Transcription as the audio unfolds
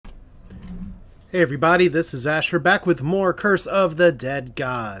Hey everybody, this is Asher back with more Curse of the Dead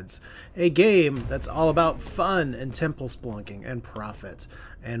Gods, a game that's all about fun and temple splunking and profit.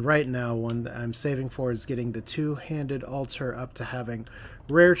 And right now, one that I'm saving for is getting the two-handed altar up to having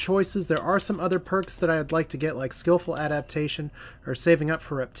rare choices. There are some other perks that I'd like to get, like Skillful Adaptation or saving up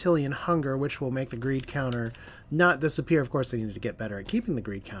for Reptilian Hunger, which will make the greed counter not disappear. Of course, I need to get better at keeping the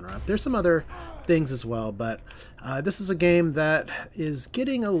greed counter up. There's some other things as well, but this is a game that is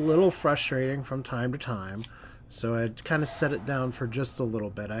getting a little frustrating from time to time, so I'd kind of set it down for just a little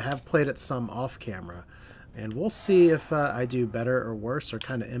bit. I have played it some off camera, and we'll see if I do better or worse or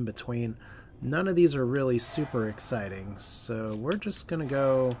kind of in between. None of these are really super exciting, so we're just gonna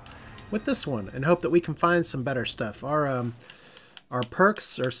go with this one and hope that we can find some better stuff. Our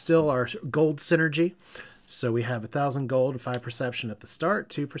perks are still our gold synergy. So we have 1,000 gold, 5 perception at the start,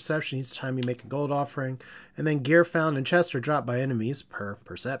 2 perception each time you make a gold offering, and then gear found in chests or dropped by enemies per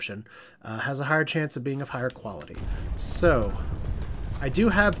perception has a higher chance of being of higher quality. So I do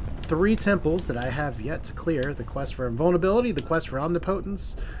have 3 temples that I have yet to clear: the quest for invulnerability, the quest for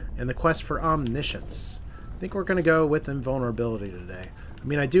omnipotence, and the quest for omniscience. I think we're going to go with invulnerability today. I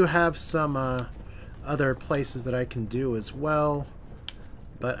mean, I do have some other places that I can do as well,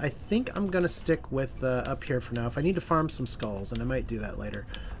 but I think I'm going to stick with up here for now. If I need to farm some skulls, and I might do that later,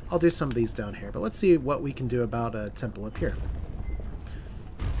 I'll do some of these down here. But let's see what we can do about a temple up here.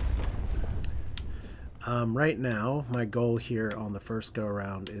 Right now, my goal here on the first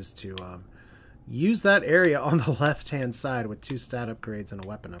go-around is to use that area on the left-hand side with 2 stat upgrades and a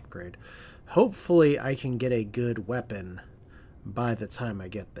weapon upgrade. Hopefully, I can get a good weapon by the time I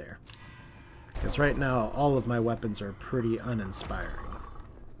get there, because right now, all of my weapons are pretty uninspiring.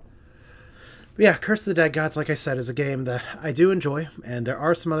 But yeah, Curse of the Dead Gods, like I said, is a game that I do enjoy, and there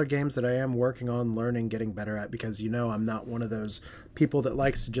are some other games that I am working on learning, getting better at, because you know I'm not one of those people that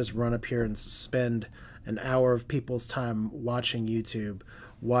likes to just run up here and spend an hour of people's time watching YouTube,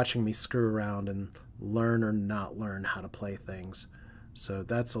 watching me screw around and learn or not learn how to play things. So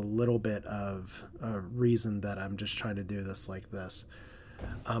that's a little bit of a reason that I'm just trying to do this like this.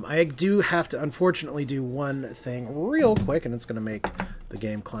 I do have to unfortunately do one thing real quick, and it's going to make the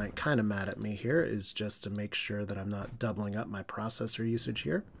game client kind of mad at me here, is just to make sure that I'm not doubling up my processor usage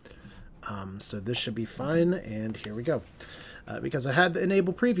here. So this should be fine, and here we go. Because I had the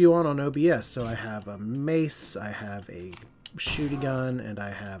enable preview on OBS, so I have a mace, I have a shooting gun, and I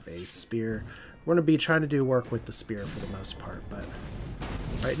have a spear. We're going to be trying to do work with the spear for the most part, but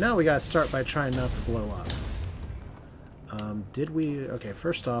right now we got to start by trying not to blow up. Okay,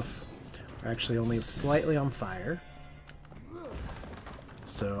 first off, we're actually only slightly on fire.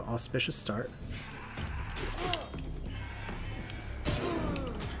 So, auspicious start.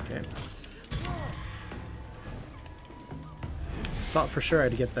 Okay. Thought for sure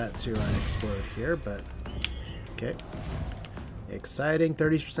I'd get that to explode here, but okay. Exciting.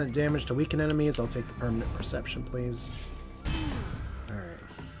 30% damage to weaken enemies. I'll take the permanent perception, please.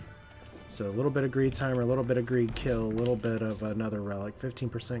 So a little bit of greed timer, a little bit of greed kill, a little bit of another relic,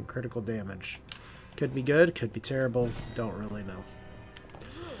 15% critical damage. Could be good, could be terrible, don't really know.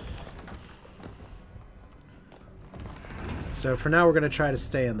 So for now we're going to try to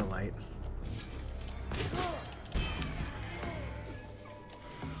stay in the light.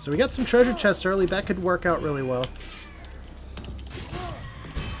 So we got some treasure chests early, that could work out really well.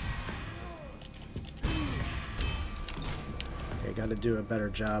 Okay, got to do a better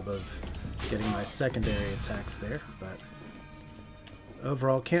job of getting my secondary attacks there, but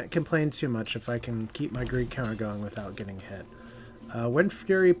overall can't complain too much if I can keep my greed counter going without getting hit. Wind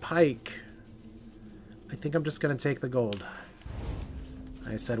Fury Pike, I think I'm just going to take the gold.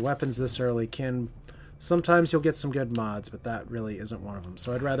 I said weapons this early can, sometimes you'll get some good mods, but that really isn't one of them,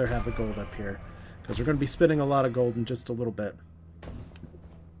 so I'd rather have the gold up here, because we're going to be spending a lot of gold in just a little bit.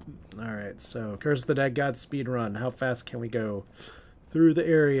 Alright, so Curse of the Dead God speed run. How fast can we go through the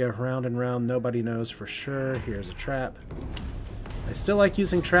area, round and round? Nobody knows for sure. Here's a trap. I still like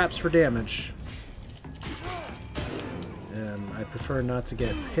using traps for damage, and I prefer not to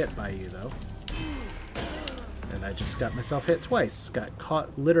get hit by you, though. And I just got myself hit twice. Got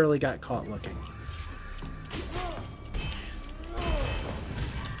caught, literally got caught looking.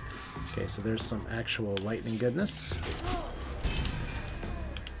 Okay, so there's some actual lightning goodness.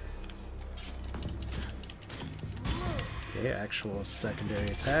 Okay, actual secondary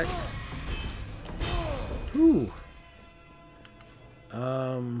attack. Ooh.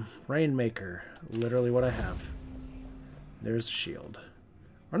 Rainmaker. Literally what I have. There's shield.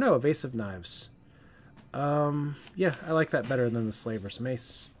 Or no, evasive knives. Yeah, I like that better than the Slaver's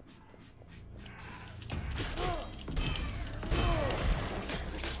Mace.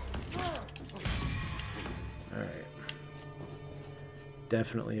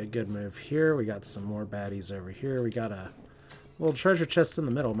 Definitely a good move here. We got some more baddies over here. We got a little treasure chest in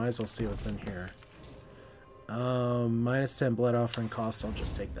the middle. Might as well see what's in here. Minus 10 blood offering cost. I'll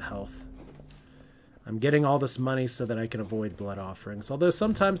just take the health. I'm getting all this money so that I can avoid blood offerings. Although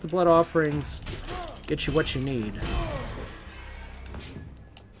sometimes the blood offerings get you what you need.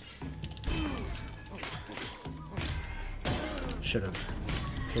 Should have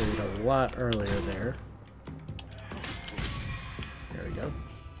parried a lot earlier there. There we go.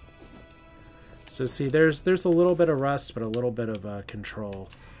 So see, there's a little bit of rust, but a little bit of control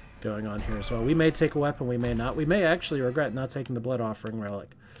going on here as well. We may take a weapon, we may not. We may actually regret not taking the blood offering relic.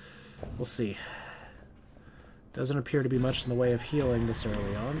 We'll see. Doesn't appear to be much in the way of healing this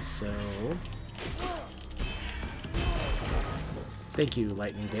early on, so... Thank you,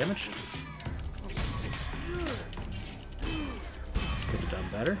 lightning damage. Could have done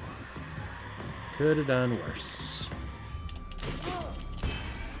better. Could have done worse.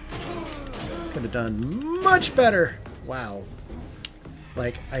 Could have done much better. Wow.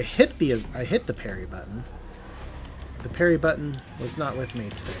 Like, I hit the parry button. The parry button was not with me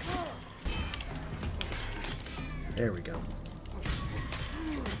today. There we go.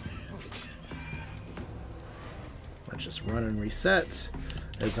 Let's just run and reset.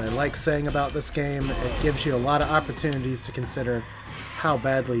 As I like saying about this game, it gives you a lot of opportunities to consider how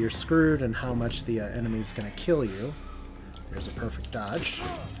badly you're screwed and how much the enemy's going to kill you. There's a perfect dodge.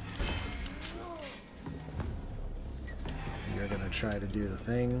 You're going to try to do the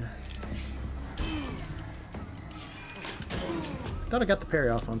thing. Thought I got the parry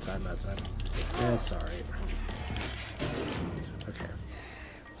off on time that time. That's alright. Okay.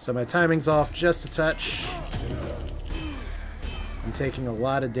 So my timing's off just a touch. I'm taking a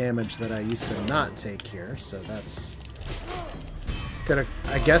lot of damage that I used to not take here, so that's...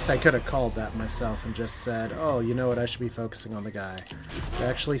 I guess I could have called that myself and just said, oh, you know what, I should be focusing on the guy that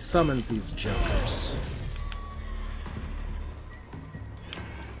actually summons these jokers.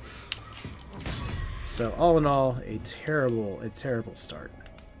 So all in all, a terrible start.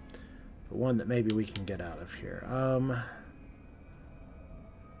 But one that maybe we can get out of here.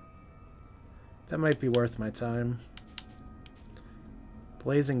 That might be worth my time.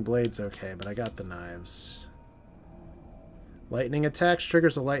 Blazing Blade's okay, but I got the knives. Lightning attacks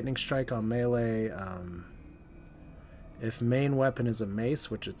triggers a lightning strike on melee. If main weapon is a mace,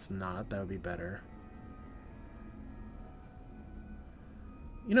 which it's not, that would be better.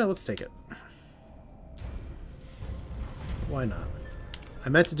 You know, let's take it. Why not? I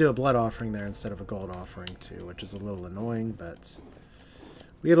meant to do a blood offering there instead of a gold offering too, which is a little annoying, but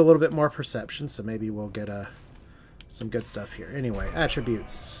we get a little bit more perception, so maybe we'll get some good stuff here. Anyway,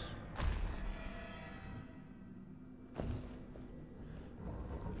 attributes.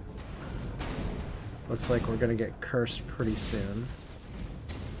 Looks like we're going to get cursed pretty soon.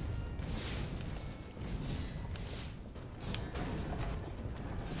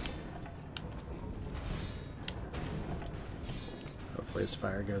 Hopefully his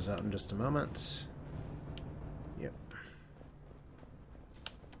fire goes out in just a moment. Yep.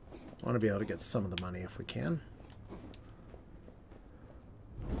 Want to be able to get some of the money if we can.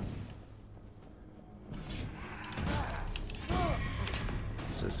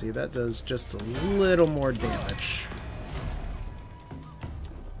 So see, that does just a little more damage.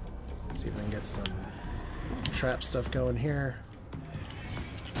 See if I can get some trap stuff going here.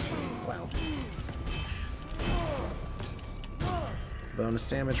 Wow. Bonus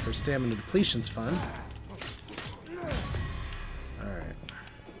damage for stamina depletion's fun. Alright.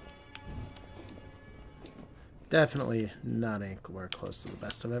 Definitely not anywhere close to the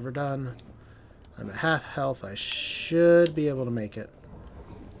best I've ever done. I'm at half health. I should be able to make it.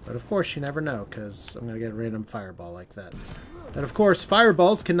 But of course you never know, because I'm going to get a random fireball like that. And of course,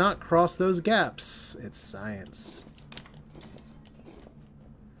 fireballs cannot cross those gaps. It's science.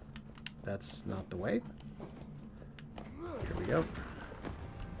 That's not the way. Here we go.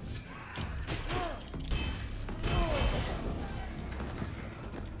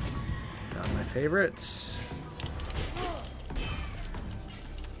 Not my favorite.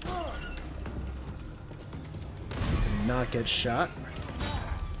 Not get shot.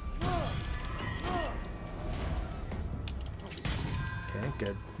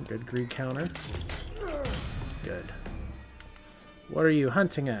 Okay, good greed counter. Good. What are you?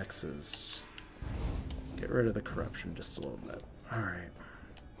 Hunting axes. Get rid of the corruption just a little bit. Alright.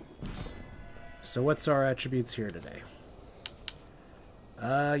 So what's our attributes here today?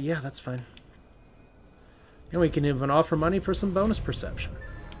 Yeah, that's fine. And we can even offer money for some bonus perception.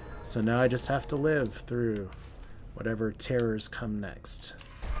 So now I just have to live through whatever terrors come next.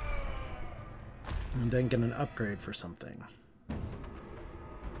 And then get an upgrade for something.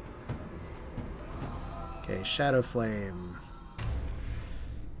 Okay, Shadow Flame.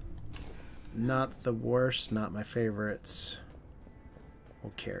 Not the worst, not my favorites.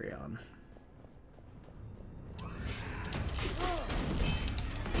 We'll carry on.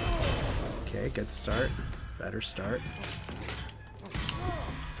 Okay, good start. Better start.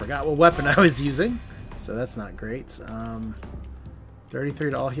 Forgot what weapon I was using, so that's not great.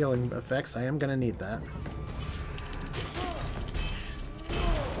 33 to all healing effects. I am going to need that.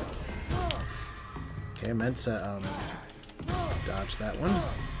 Okay, I meant to dodge that one.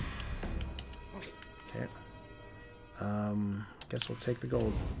 Okay. Guess we'll take the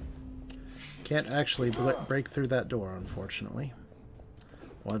gold. Can't actually break through that door, unfortunately.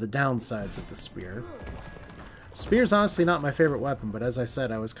 One of the downsides of the spear. Spear's honestly not my favorite weapon, but as I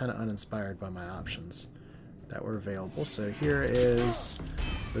said, I was kind of uninspired by my options that were available. So here is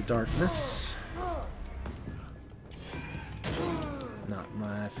the darkness. Not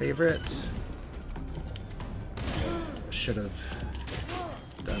my favorite. Should have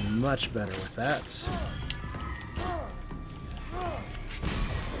done much better with that.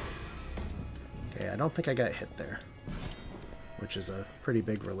 Okay, I don't think I got hit there, which is a pretty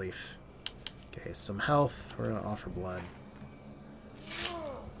big relief. Okay, some health. We're going to offer blood.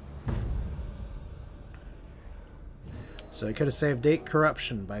 So I could have saved 8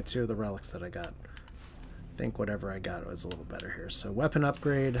 corruption by 2 of the relics that I got. I think whatever I got was a little better here. So weapon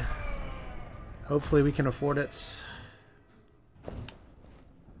upgrade. Hopefully we can afford it.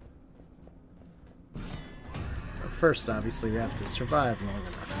 But first, obviously, we have to survive long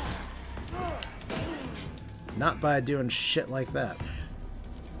enough. Not by doing shit like that.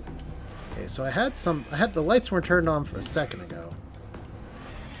 Okay, so I had the lights were turned on for a second ago.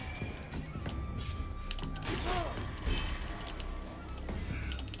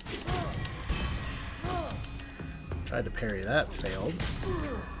 Tried to parry that, failed.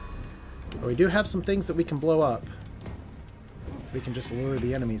 But we do have some things that we can blow up. We can just lure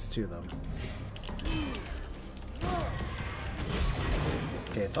the enemies to them.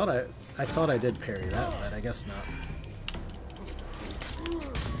 Okay, I thought I did parry that, but I guess not.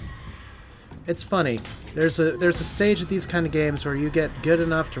 It's funny. There's a stage of these kind of games where you get good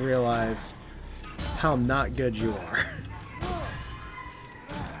enough to realize how not good you are.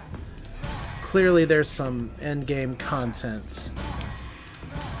 Clearly there's some endgame content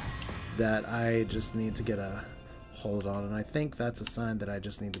that I just need to get a hold on, and I think that's a sign that I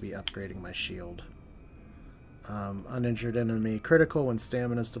just need to be upgrading my shield. Uninjured enemy critical when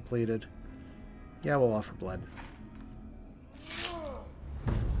stamina's depleted. Yeah, we'll offer blood.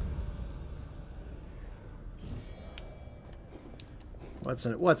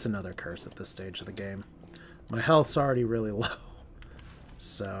 What's another curse at this stage of the game? My health's already really low.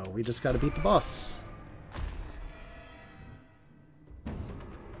 So we just gotta beat the boss.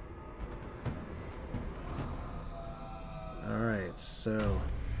 Alright, so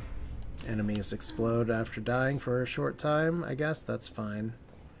enemies explode after dying for a short time. I guess that's fine.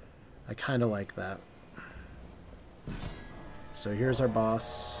 I kinda like that. So here's our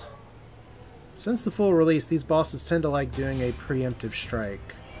boss. Since the full release, these bosses tend to like doing a preemptive strike.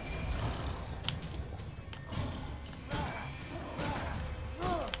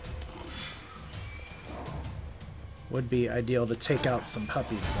 Would be ideal to take out some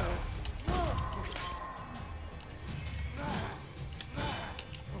puppies, though.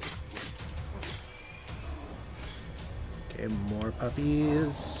 Okay, more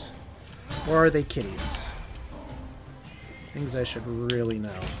puppies. Or are they kitties? Things I should really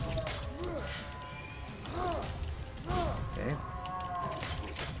know. Okay.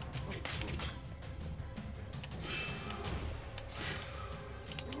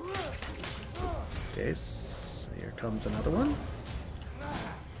 Okay, here comes another one.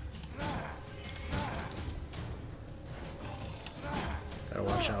 Gotta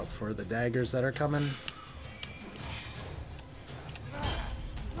watch out for the daggers that are coming.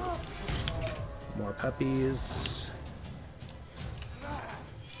 More puppies.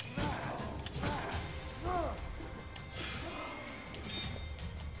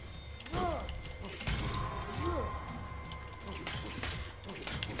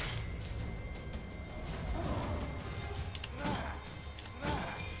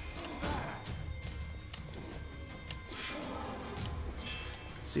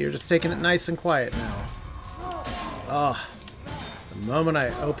 So you're just taking it nice and quiet now. Oh, the moment I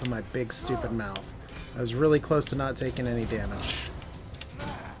open my big stupid mouth, I was really close to not taking any damage.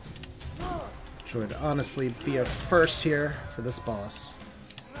 Which would honestly be a first here for this boss.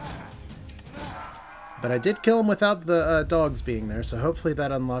 But I did kill him without the dogs being there, so hopefully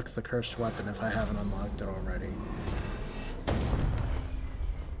that unlocks the cursed weapon if I haven't unlocked it already.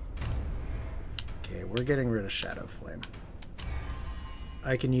 Okay, Okay, we're getting rid of Shadow Flame.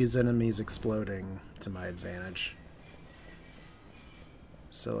 I can use enemies exploding to my advantage.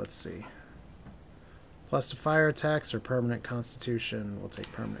 So let's see. Plus to fire attacks or permanent constitution. We'll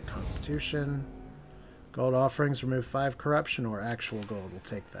take permanent constitution. Gold offerings remove 5 corruption or actual gold. We'll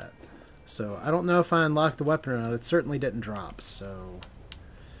take that. So I don't know if I unlocked the weapon or not. It certainly didn't drop. So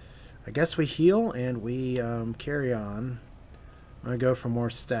I guess we heal and we carry on. I'm going to go for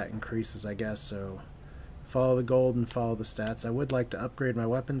more stat increases, I guess. So follow the gold and follow the stats. I would like to upgrade my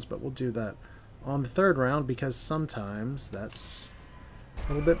weapons, but we'll do that on the 3rd round because sometimes that's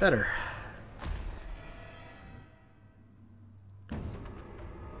a little bit better.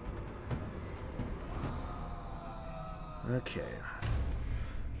 Okay.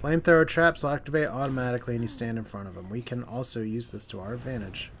 Flamethrower traps will activate automatically and you stand in front of them. We can also use this to our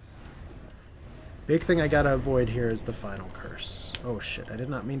advantage. Big thing I gotta avoid here is the final curse. Oh shit, I did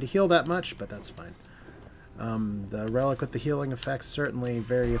not mean to heal that much, but that's fine. The relic with the healing effects certainly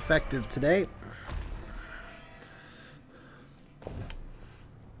very effective today.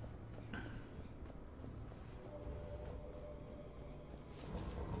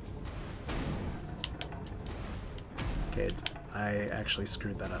 Okay, I actually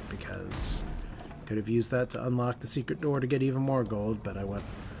screwed that up because I could have used that to unlock the secret door to get even more gold, but I went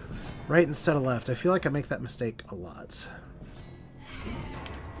right instead of left. I feel like I make that mistake a lot.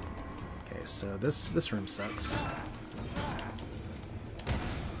 Okay, so this room sucks.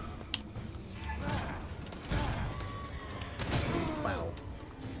 Wow.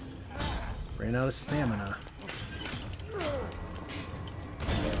 Ran out of stamina.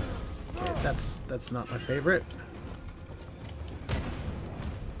 Okay, that's not my favorite.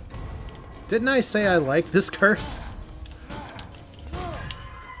 Didn't I say I like this curse?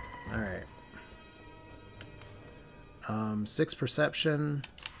 Alright. 6 perception.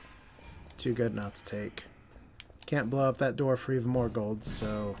 Too good not to take. Can't blow up that door for even more gold,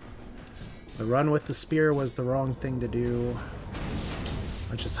 so the run with the spear was the wrong thing to do.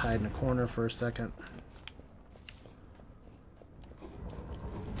 Let's just hide in a corner for a second.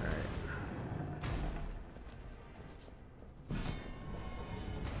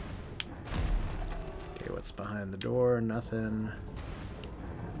 What's behind the door? Nothing.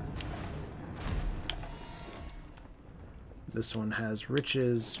 This one has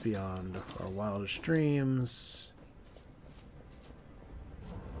riches beyond our wildest dreams.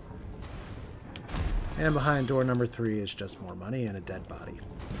 And behind door number 3 is just more money and a dead body.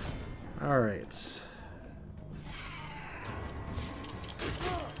 Alright.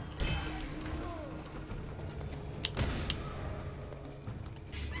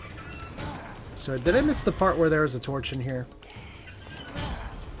 So, did I miss the part where there was a torch in here?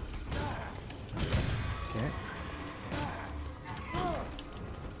 Okay.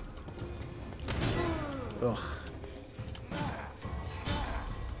 Ugh.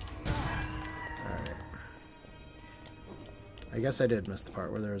 Alright. I guess I did miss the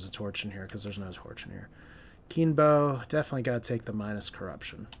part where there was a torch in here, because there's no torch in here. Keen bow, definitely gotta take the minus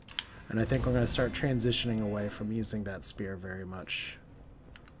corruption. And I think we're gonna start transitioning away from using that spear very much.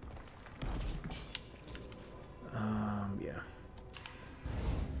 Yeah.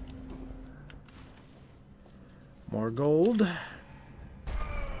 More gold.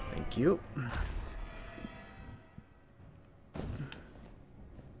 Thank you. Of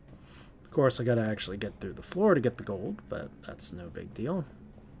course, I gotta actually get through the floor to get the gold, but that's no big deal.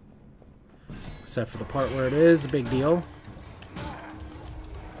 Except for the part where it is a big deal.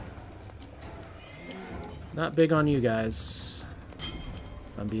 Not big on you guys.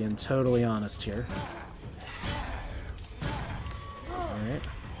 I'm being totally honest here. Alright.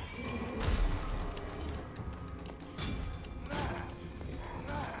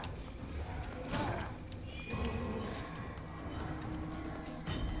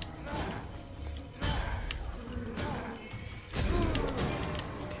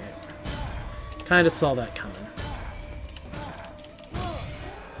 Okay. Kind of saw that coming.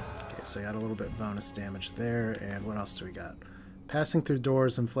 Okay, so I got a little bit of bonus damage there, and what else do we got? Passing through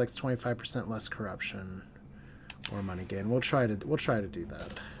doors inflicts 25% less corruption. Or money gain. We'll try to do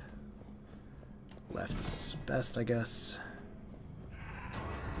that. Left is best, I guess.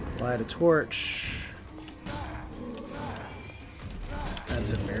 Light a torch.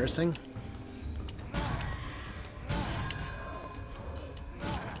 That's embarrassing.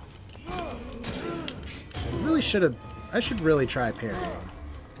 I should really try parrying.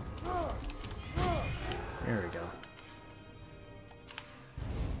 There we go.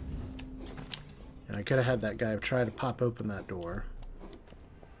 And I could have had that guy try to pop open that door.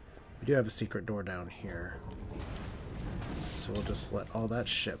 We do have a secret door down here. So we'll just let all that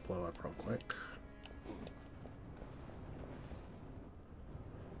shit blow up real quick.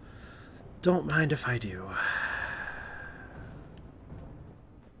 Don't mind if I do.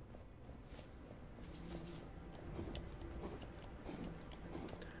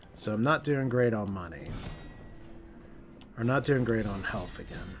 So I'm not doing great on money. Or not doing great on health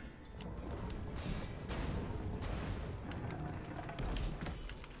again.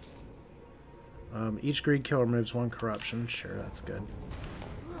 Each greed kill removes 1 corruption. Sure, that's good.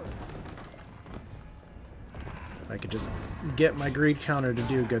 I could just get my greed counter to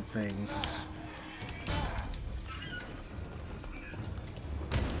do good things.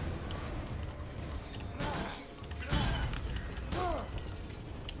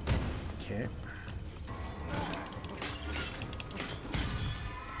 Okay.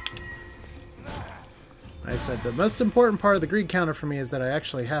 I said the most important part of the greed counter for me is that I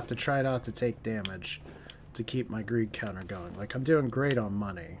actually have to try not to take damage to keep my greed counter going. Like, I'm doing great on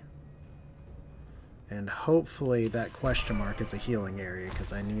money. And hopefully that question mark is a healing area,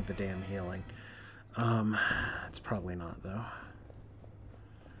 because I need the damn healing. It's probably not, though.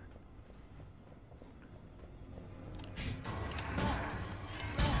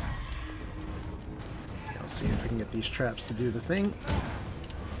 I'll see if I can get these traps to do the thing.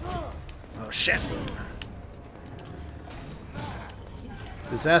 Oh, shit!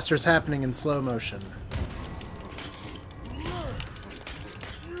 Disaster's happening in slow motion.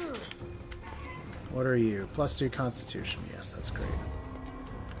 What are you? +2 Constitution. Yes, that's great.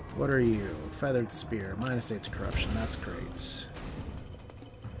 What are you? Feathered Spear. -8 to Corruption. That's great.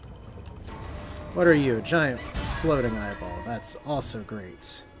 What are you? A giant floating eyeball. That's also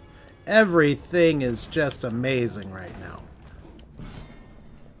great. Everything is just amazing right now.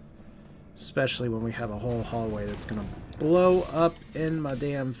 Especially when we have a whole hallway that's gonna blow up in my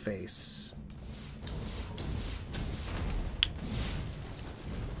damn face.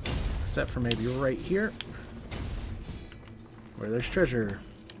 Except for maybe right here, where there's treasure.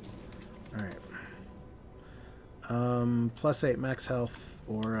 Alright. +8 max health,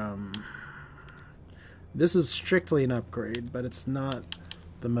 or this is strictly an upgrade, but it's not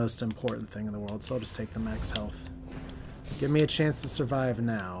the most important thing in the world, so I'll just take the max health. Give me a chance to survive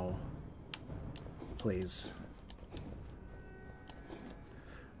now. Please.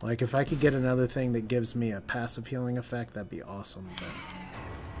 Like, if I could get another thing that gives me a passive healing effect, that'd be awesome, but...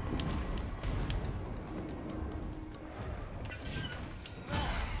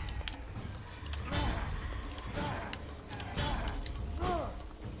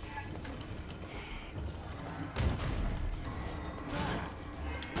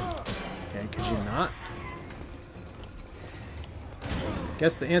 Okay, could you not?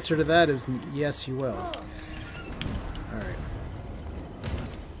 Guess the answer to that is yes, you will. Alright.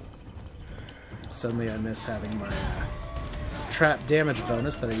 Suddenly I miss having my trap damage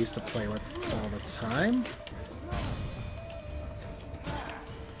bonus that I used to play with all the time.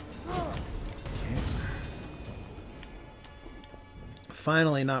 Okay.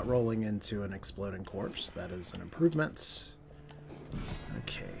 Finally not rolling into an exploding corpse. That is an improvement.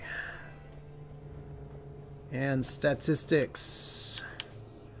 Okay. And statistics.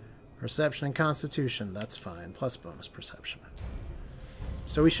 Perception and Constitution, that's fine. Plus bonus perception.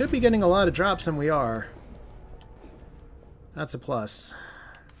 So we should be getting a lot of drops, and we are. That's a plus.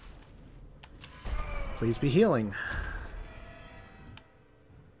 Please be healing.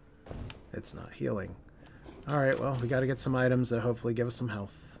 It's not healing. Alright, well, we gotta get some items that hopefully give us some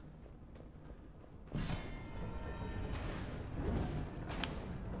health.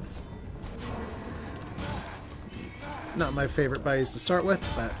 Not my favorite buddies to start with,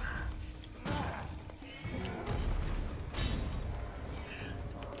 but...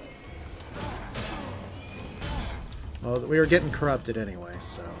 well, we were getting corrupted anyway,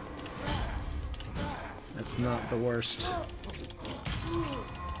 so... that's not the worst.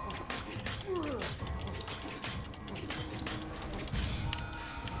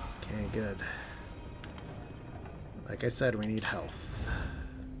 Okay, good. Like I said, we need health.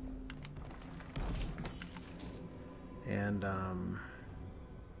 And, I'm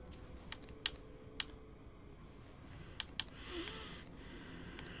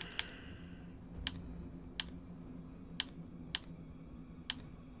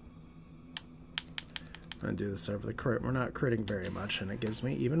going to do this over the crit. We're not critting very much, and it gives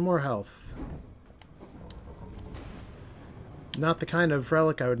me even more health. Not the kind of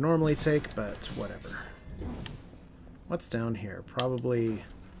relic I would normally take, but whatever. What's down here? Probably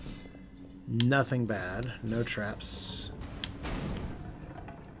nothing bad. No traps.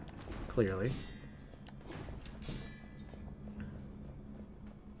 Clearly.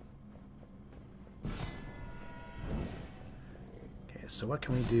 Okay, so what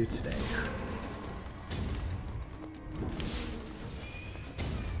can we do today?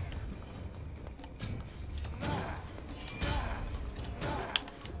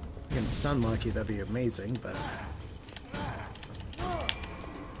 can stun lucky, that'd be amazing, but...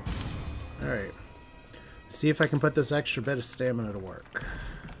 Alright. See if I can put this extra bit of stamina to work.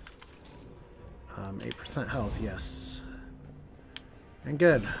 8% health, yes. And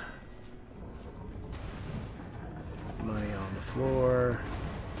good. Money on the floor.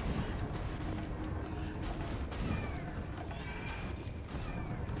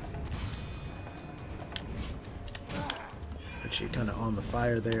 Put you kind of on the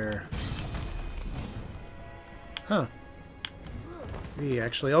fire there. Huh. We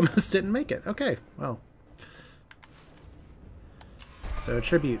actually almost didn't make it. Okay, well. So,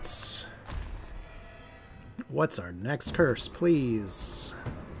 tributes. What's our next curse, please?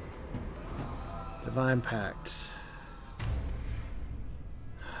 Divine Pact.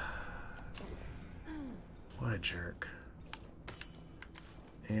 What a jerk.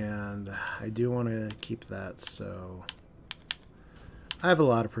 And I do want to keep that, so... I have a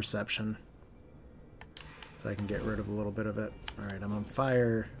lot of perception. So I can get rid of a little bit of it. Alright, I'm on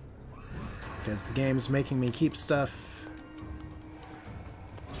fire. Because the game's making me keep stuff.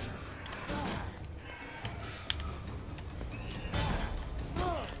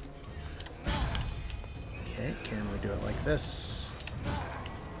 Okay, can we do it like this?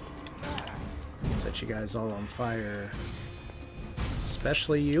 Set you guys all on fire.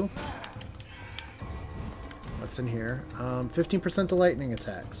 Especially you. What's in here? 15% to lightning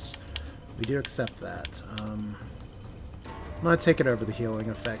attacks. We do accept that. I'm going to take it over the healing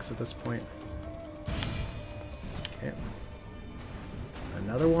effects at this point. Okay.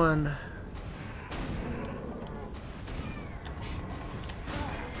 Another one.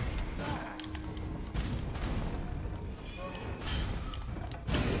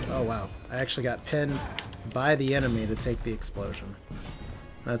 Oh wow, I actually got pinned by the enemy to take the explosion.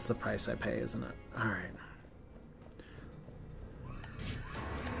 That's the price I pay, isn't it? Alright.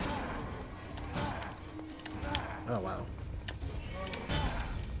 Oh wow.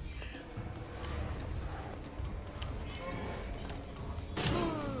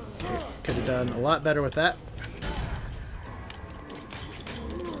 Okay, could have done a lot better with that.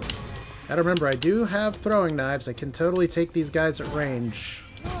 Gotta remember, I do have throwing knives. I can totally take these guys at range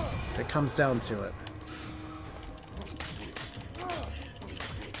if it comes down to it.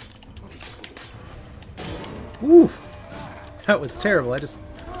 Woo! That was terrible. I just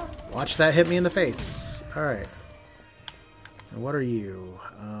watched that hit me in the face. Alright. And what are you?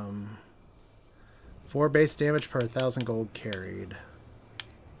 4 base damage per 1,000 gold carried.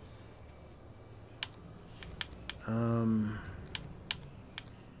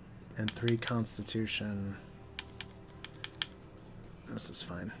 And 3 constitution. This is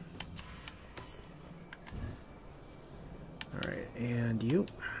fine. Alright, and you.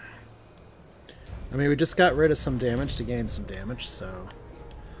 I mean, we just got rid of some damage to gain some damage, so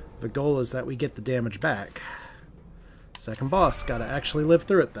the goal is that we get the damage back. Second boss, gotta actually live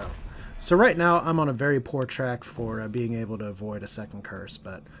through it, though. So right now, I'm on a very poor track for being able to avoid a second curse,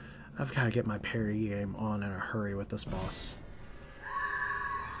 but I've got to get my parry game on in a hurry with this boss.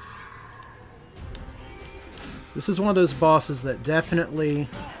 This is one of those bosses that definitely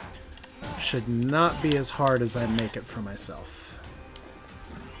should not be as hard as I make it for myself.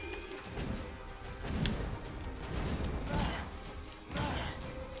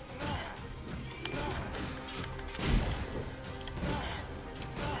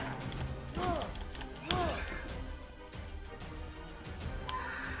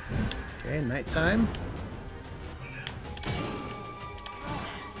 Okay, nighttime.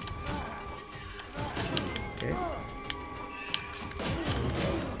 Okay.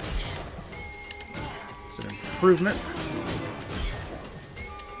 It's an improvement.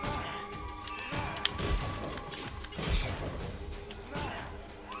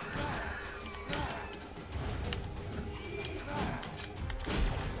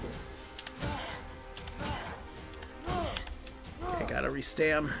 Okay, gotta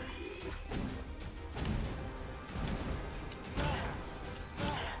restam.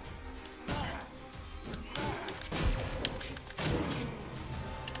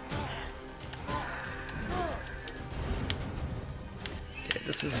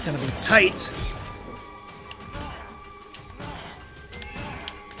 This is going to be tight.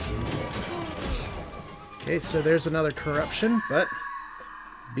 Okay, so there's another corruption, but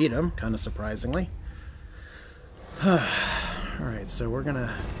beat him, kind of surprisingly. Alright, so we're going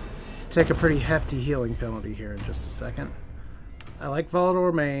to take a pretty hefty healing penalty here in just a second. I like volatile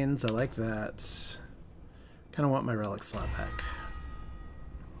remains, I like that. Kind of want my relic slot back.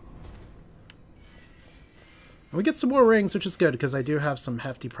 We get some more rings, which is good, because I do have some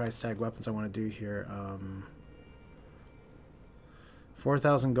hefty price tag weapons I want to do here.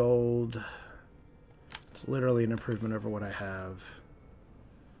 4,000 gold. It's literally an improvement over what I have.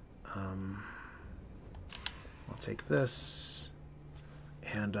 I'll take this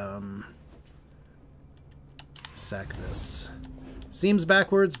and sack this. Seems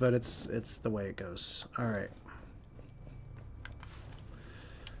backwards, but it's the way it goes. All right.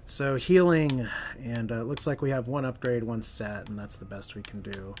 So healing, and it looks like we have one upgrade, one stat, and that's the best we can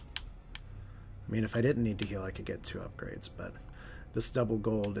do. I mean, if I didn't need to heal, I could get 2 upgrades, but this double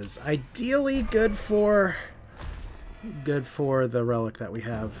gold is ideally good for the relic that we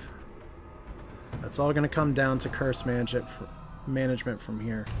have. That's all going to come down to curse management from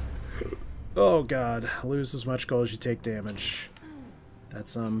here. Oh god, lose as much gold as you take damage.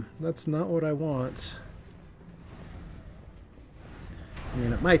 That's not what I want. I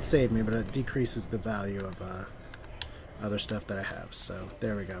mean, it might save me, but it decreases the value of other stuff that I have. So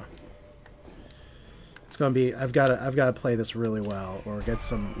there we go. It's gonna be I've got to play this really well, or get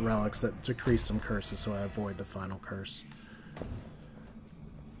some relics that decrease some curses, so I avoid the final curse.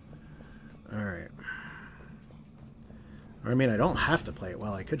 All right. I mean, I don't have to play it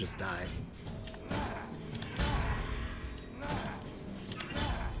well. I could just die.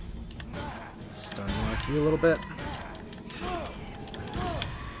 Stun lock you a little bit.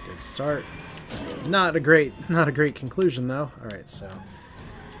 Good start. Not a great conclusion though. All right, so.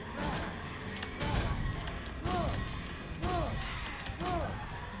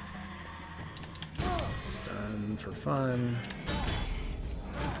 Stun for fun.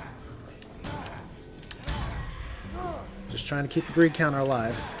 Just trying to keep the greed counter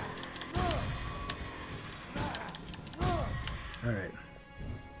alive. Alright.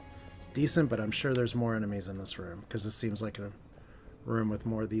 Decent, but I'm sure there's more enemies in this room, because this seems like a room with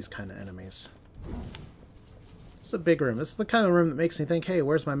more of these kind of enemies. It's a big room. This is the kind of room that makes me think, hey,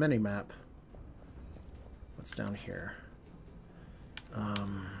 where's my mini-map? What's down here?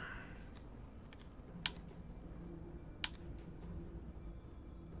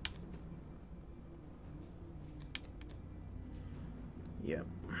 Yep.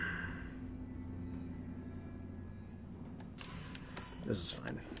 This is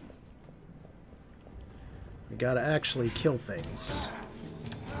fine. We gotta actually kill things.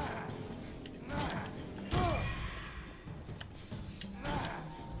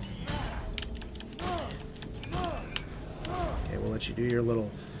 Okay, we'll let you do your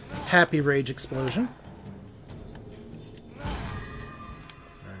little happy rage explosion.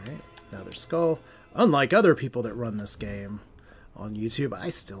 Alright, another skull. Unlike other people that run this game on YouTube, I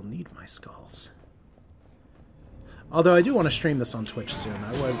still need my skulls. Although I do want to stream this on Twitch soon.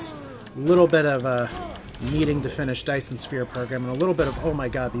 I was a little bit of needing to finish Dyson Sphere program, and a little bit of, oh my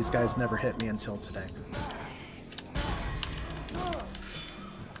god, these guys never hit me until today.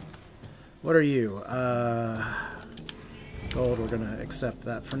 What are you? Gold, we're going to accept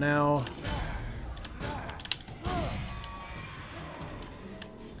that for now.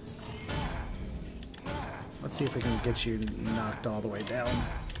 Let's see if we can get you knocked all the way down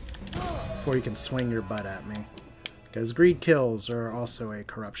before you can swing your butt at me. Because greed kills are also a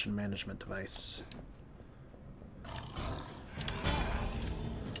corruption management device.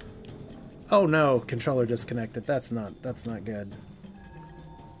 Oh no, controller disconnected. That's not good.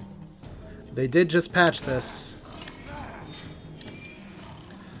 They did just patch this.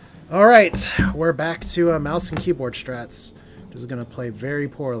 Alright, we're back to mouse and keyboard strats. This is going to play very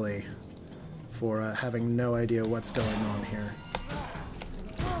poorly for having no idea what's going on here.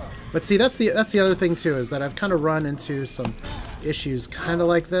 But see, that's the other thing too, is that I've kind of run into some issues kind of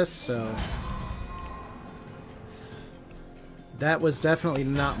like this, so that was definitely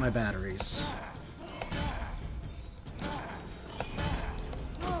not my batteries.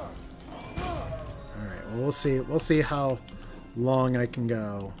 Alright, well we'll see how long I can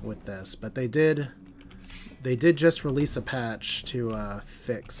go with this. But they did just release a patch to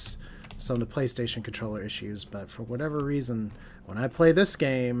fix some of the PlayStation controller issues, but for whatever reason, when I play this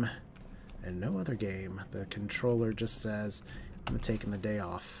game, and no other game, the controller just says, I'm taking the day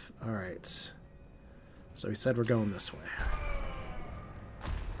off. Alright. So he said we're going this way.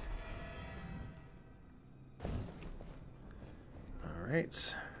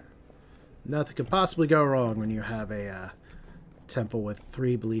 Alright. Nothing could possibly go wrong when you have a temple with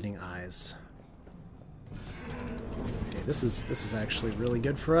 3 bleeding eyes. Okay, this is actually really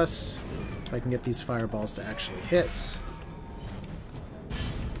good for us. If I can get these fireballs to actually hit.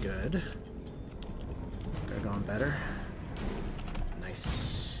 Good. Could have gone better.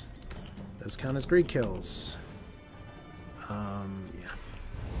 Nice. Those count as greed kills. Yeah.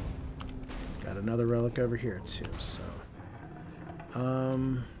 Got another relic over here too, so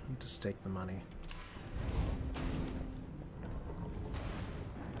just take the money.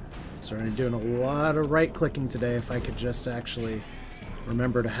 So I'm doing a lot of right-clicking today if I could just actually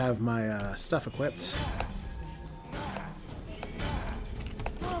remember to have my stuff equipped.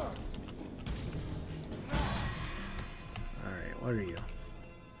 Alright, what are you?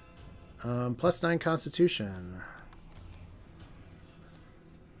 +9 Constitution.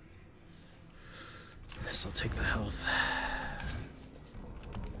 Guess I'll take the health.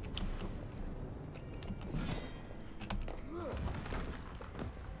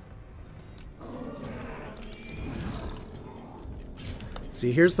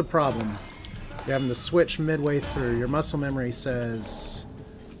 See, here's the problem. You're having to switch midway through. Your muscle memory says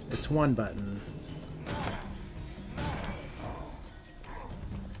it's one button.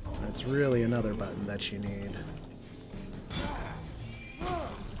 It's really another button that you need.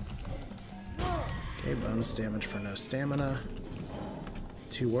 Okay, bonus damage for no stamina.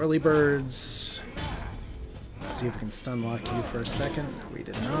 2 whirly birds. See if we can stun lock you for a second. We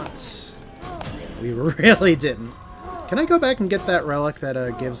did not. We really didn't. Can I go back and get that relic that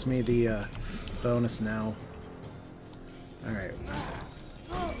gives me the bonus now? Alright.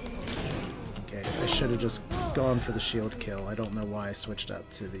 Okay, I should have just gone for the shield kill. I don't know why I switched up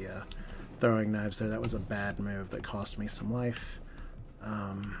to the throwing knives there. That was a bad move that cost me some life.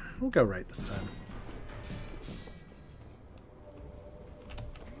 We'll go right this time.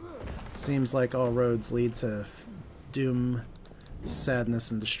 Seems like all roads lead to doom,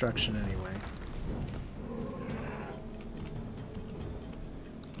 sadness, and destruction anyway.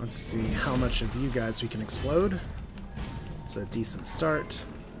 Let's see how much of you guys we can explode. It's a decent start.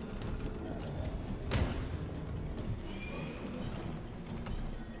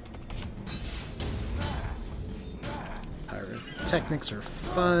 Pyrotechnics are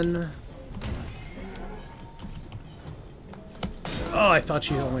fun. Oh, I thought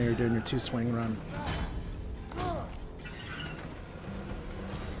you only were doing your 2-swing run.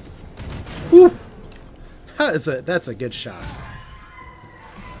 Whew! That's a good shot.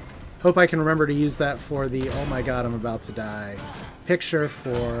 Hope I can remember to use that for the "oh my god, I'm about to die" picture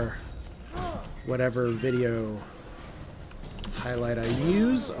for whatever video highlight I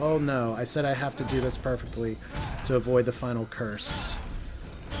use. Oh no, I said I have to do this perfectly to avoid the final curse.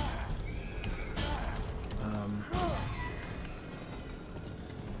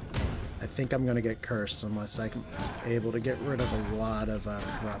 I think I'm going to get cursed unless I'm able to get rid of a lot of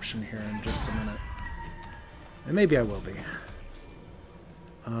corruption here in just a minute. And maybe I will be.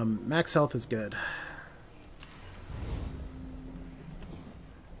 Max health is good.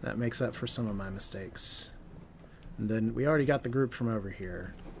 That makes up for some of my mistakes. And then we already got the group from over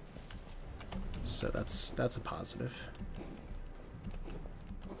here. So that's a positive.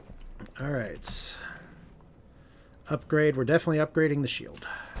 Alright. Upgrade. We're definitely upgrading the shield.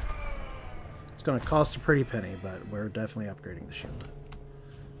 It's going to cost a pretty penny, but we're definitely upgrading the shield.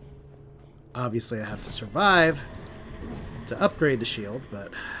 Obviously I have to survive to upgrade the shield, but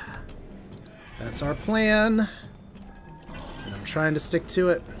that's our plan. And I'm trying to stick to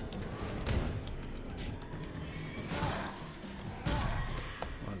it.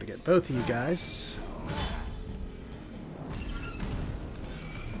 Wanted to get both of you guys.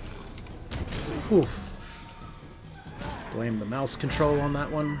 Whew. Blame the mouse control on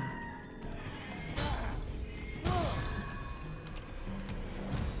that one.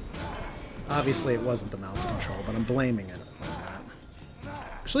 Obviously it wasn't the mouse control, but I'm blaming it on that.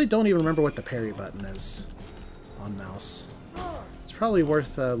 Actually, don't even remember what the parry button is on mouse. It's probably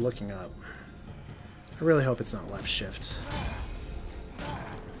worth looking up. I really hope it's not left shift.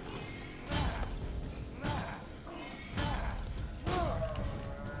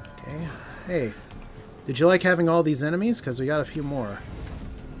 Okay. Hey, did you like having all these enemies? Because we got a few more.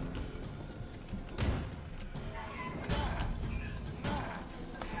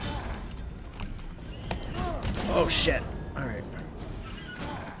 Oh shit. Alright.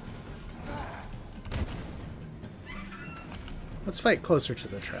 Let's fight closer to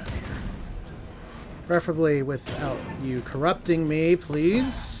the trap here. Preferably without you corrupting me,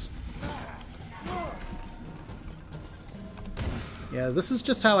 please. Yeah, this is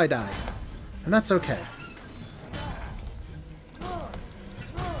just how I die. And that's okay.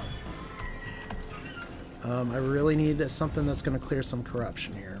 I really need something that's going to clear some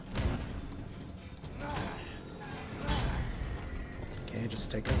corruption here. Okay, just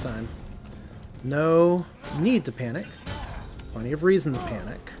take your time. No need to panic. Plenty of reason to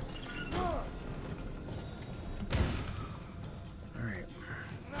panic. Alright.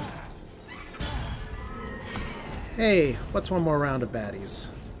 Hey, what's one more round of baddies?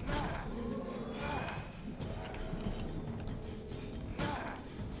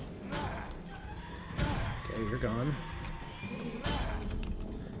 Okay, you're gone.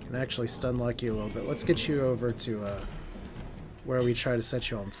 Can actually stun lock you a little bit. Let's get you over to where we try to set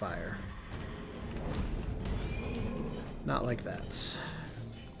you on fire. Not like that.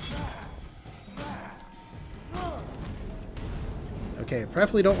 Okay,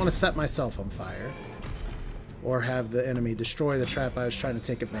 preferably don't want to set myself on fire. Or have the enemy destroy the trap I was trying to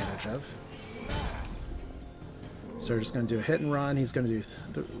take advantage of. So we're just going to do a hit and run. He's going to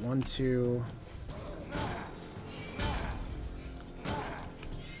do 1, 2...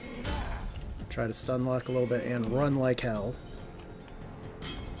 Try to stun lock a little bit and run like hell.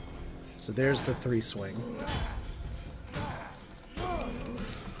 So there's the 3 swing.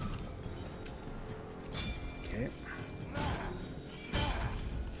 Okay.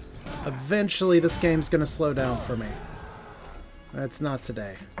 Eventually this game's going to slow down for me. That's not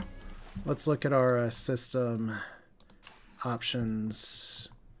today. Let's look at our system options.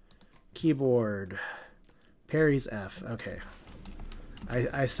 Keyboard. Parry's F. Okay.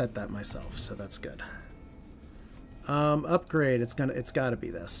 I set that myself, so that's good. Upgrade, it's gotta be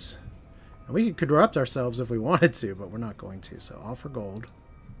this. And we could corrupt ourselves if we wanted to, but we're not going to, so offer gold.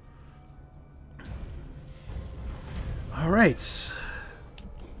 Alright.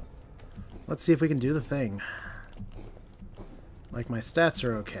 Let's see if we can do the thing. Like, my stats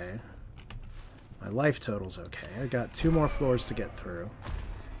are okay. My life total's okay. I got 2 more floors to get through.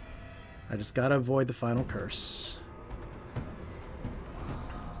 I just gotta avoid the final curse.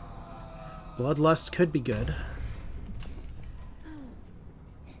 Bloodlust could be good.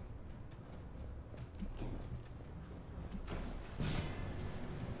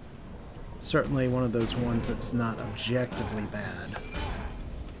 Certainly one of those ones that's not objectively bad.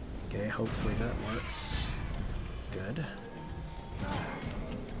 Okay, hopefully that works. Good.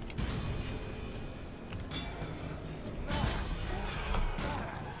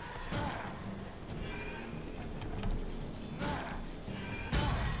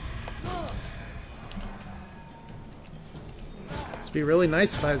 It'd be really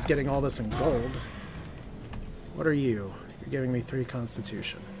nice if I was getting all this in gold. What are you? You're giving me 3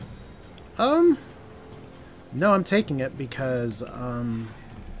 constitution. No, I'm taking it because,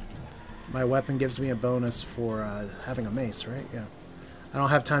 my weapon gives me a bonus for, having a mace, right? Yeah. I don't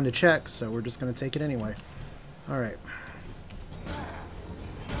have time to check, so we're just gonna take it anyway. Alright.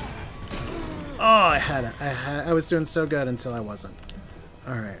 Oh, I had it. I was doing so good until I wasn't.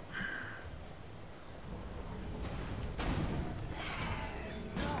 Alright.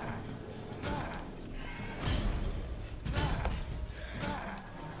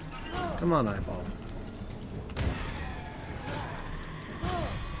 Come on, eyeball.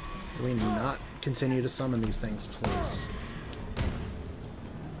 Can we not continue to summon these things, please?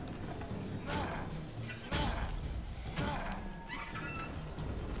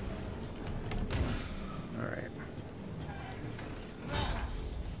 Alright.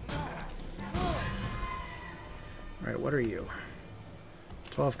 Alright, what are you?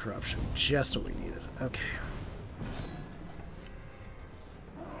 12 corruption. Just what we needed. Okay.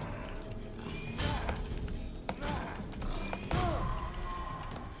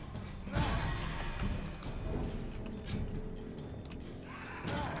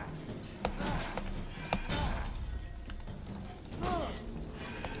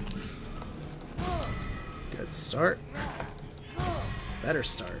 Start. Better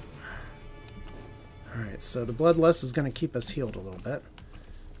start. Alright, so the Bloodlust is going to keep us healed a little bit.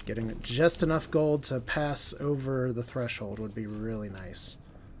 Getting just enough gold to pass over the threshold would be really nice.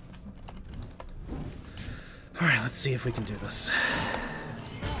 Alright, let's see if we can do this.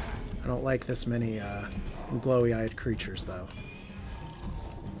 I don't like this many glowy-eyed creatures, though.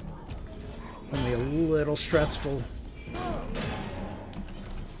 Only a little stressful.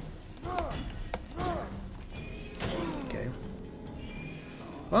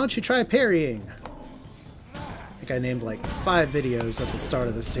 Why don't you try parrying? I think I named like 5 videos at the start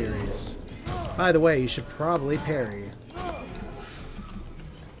of the series. By the way, you should probably parry. I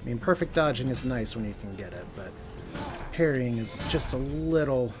mean, perfect dodging is nice when you can get it, but parrying is just a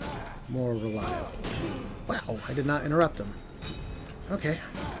little more reliable. Wow, I did not interrupt him. Okay.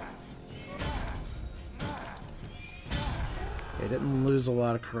 I didn't lose a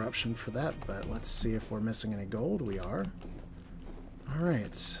lot of corruption for that, but let's see if we're missing any gold. We are.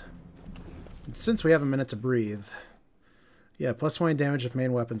 Alright. Since we have a minute to breathe. Yeah, plus 20 damage if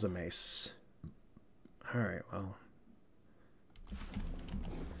main weapon's a mace. Alright, well.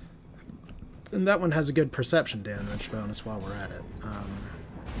 And that one has a good perception damage bonus while we're at it.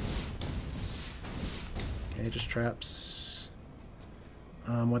 Okay, just traps.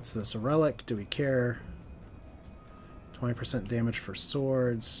 What's this? A relic? Do we care? 20% damage for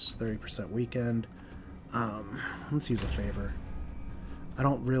swords. 30% weakened. Let's use a favor. I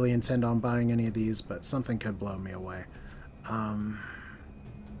don't really intend on buying any of these, but something could blow me away.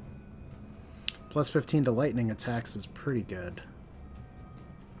 Plus 15 to lightning attacks is pretty good.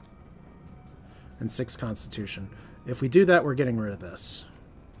 And 6 constitution. If we do that, we're getting rid of this.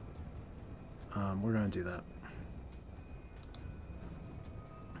 We're going to do that.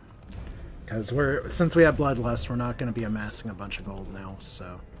 Because since we have Bloodlust, we're not going to be amassing a bunch of gold now,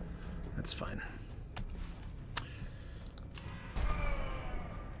 so that's fine.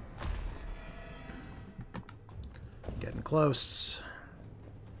 Getting close.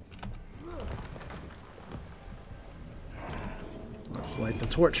 Let's light the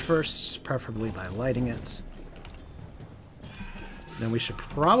torch first, preferably by lighting it. Then we should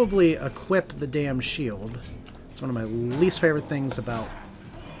probably equip the damn shield. It's one of my least favorite things about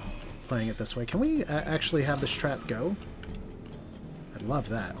playing it this way. Can we actually have this trap go? I'd love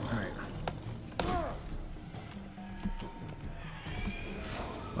that. Alright.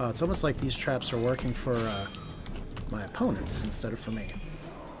 Wow, it's almost like these traps are working for my opponents instead of for me.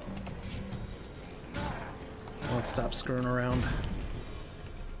 Let's stop screwing around.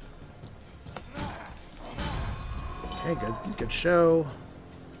 Okay, good show.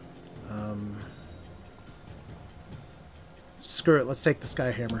 Screw it, let's take the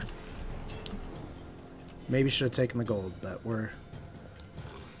Sky Hammer. Maybe should have taken the gold, but we're...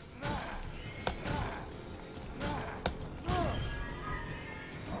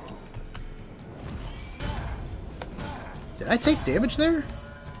 Did I take damage there?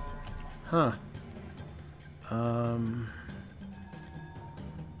 Huh.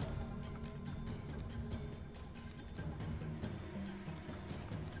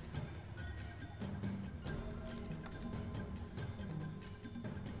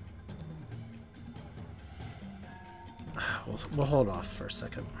 We'll hold off for a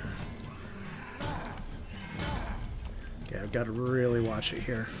second. Okay, I've got to really watch it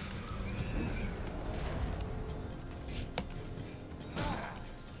here.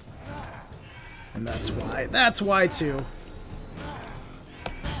 And that's why. That's why, too.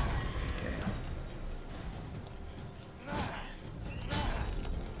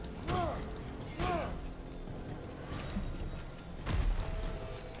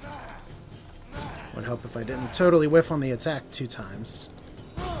 Would help if I didn't totally whiff on the attack 2 times.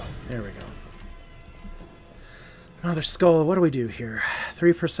 There we go. Another skull. What do we do here?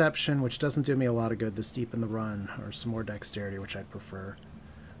 3 perception, which doesn't do me a lot of good this deep in the run, or some more dexterity, which I'd prefer.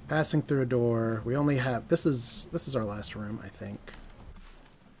 Passing through a door. We only have... This is our last room, I think.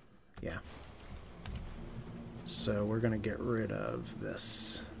 Yeah. So we're going to get rid of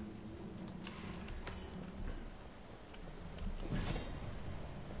this.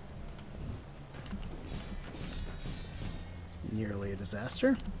 Nearly a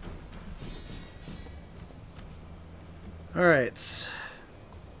disaster. Alright.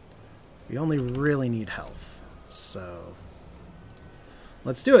 We only really need health. So...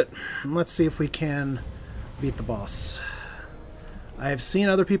 let's do it. Let's see if we can beat the boss. I have seen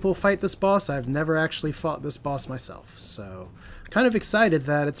other people fight this boss. I've never actually fought this boss myself. So, kind of excited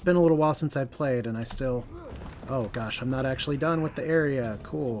that it's been a little while since I played and I still... Oh gosh, I'm not actually done with the area.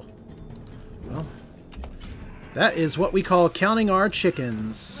 Cool. Well, that is what we call counting our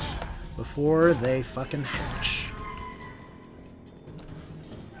chickens before they fucking hatch.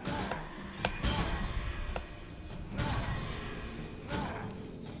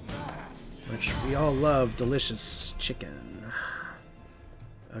 Which we all love delicious chicken.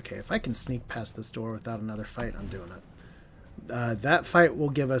 Okay, if I can sneak past this door without another fight, I'm doing it. That fight will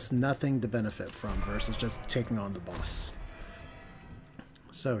give us nothing to benefit from versus just taking on the boss.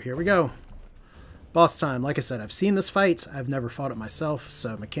 So here we go. Boss time. Like I said, I've seen this fight. I've never fought it myself,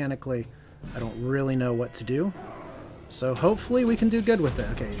 so mechanically I don't really know what to do. So hopefully we can do good with it.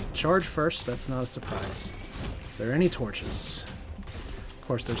 Okay, charge first. That's not a surprise. Are there any torches? Of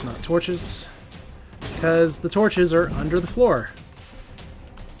course there's not torches, because the torches are under the floor.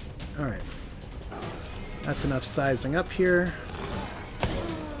 Alright. That's enough sizing up here.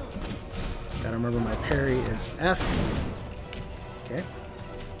 Gotta remember my parry is F. Okay.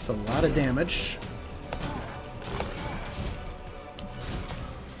 It's a lot of damage.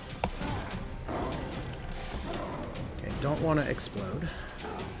 Okay, don't want to explode.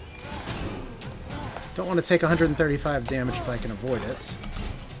 Don't want to take 135 damage if I can avoid it.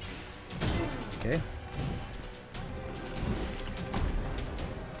 Okay.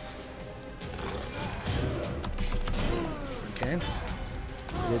 Okay.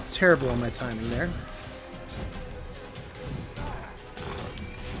 I did terrible on my timing there.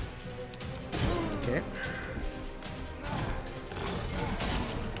 Okay.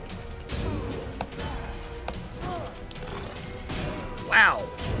 Wow.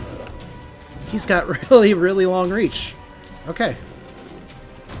 He's got really, really long reach. Okay.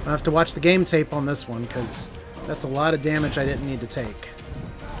 I'll have to watch the game tape on this one, because that's a lot of damage I didn't need to take.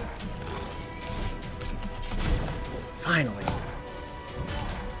 Finally.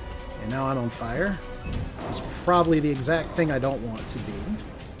 And now I'm on fire. It's probably the exact thing I don't want to be.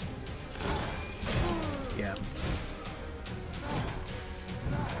 Yeah.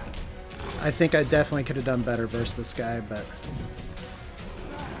 I think I definitely could have done better versus this guy, but...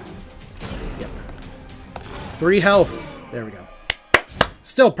 Yep. 3 health. There we go.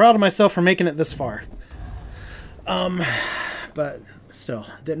 Still proud of myself for making it this far. But still,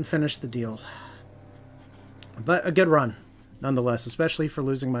 didn't finish the deal. But a good run, nonetheless, especially for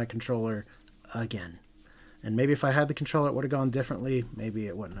losing my controller again. And maybe if I had the controller, it would have gone differently. Maybe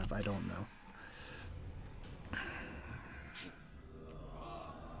it wouldn't have. I don't know.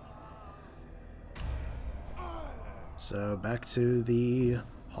 So back to the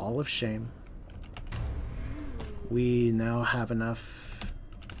Hall of Shame. We now have enough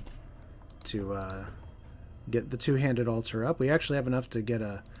to get the two-handed altar up. We actually have enough to get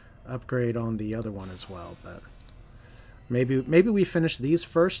a upgrade on the other one as well, but maybe we finish these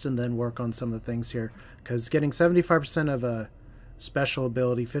first and then work on some of the things here, because getting 75% of a special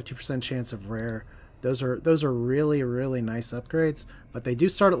ability, 50% chance of rare, those are really, really nice upgrades, but they do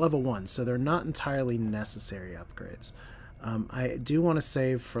start at level 1, so they're not entirely necessary upgrades. I do want to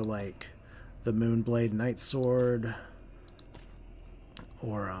save for like the Moonblade Night Sword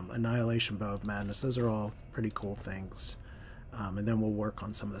or Annihilation Bow of Madness. Those are all pretty cool things. And then we'll work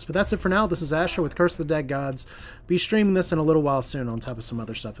on some of this. But that's it for now. This is Asher with Curse of the Dead Gods. Be streaming this in a little while soon on top of some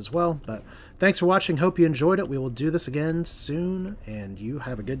other stuff as well. But thanks for watching. Hope you enjoyed it. We will do this again soon. And you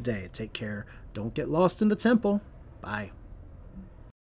have a good day. Take care. Don't get lost in the temple. Bye.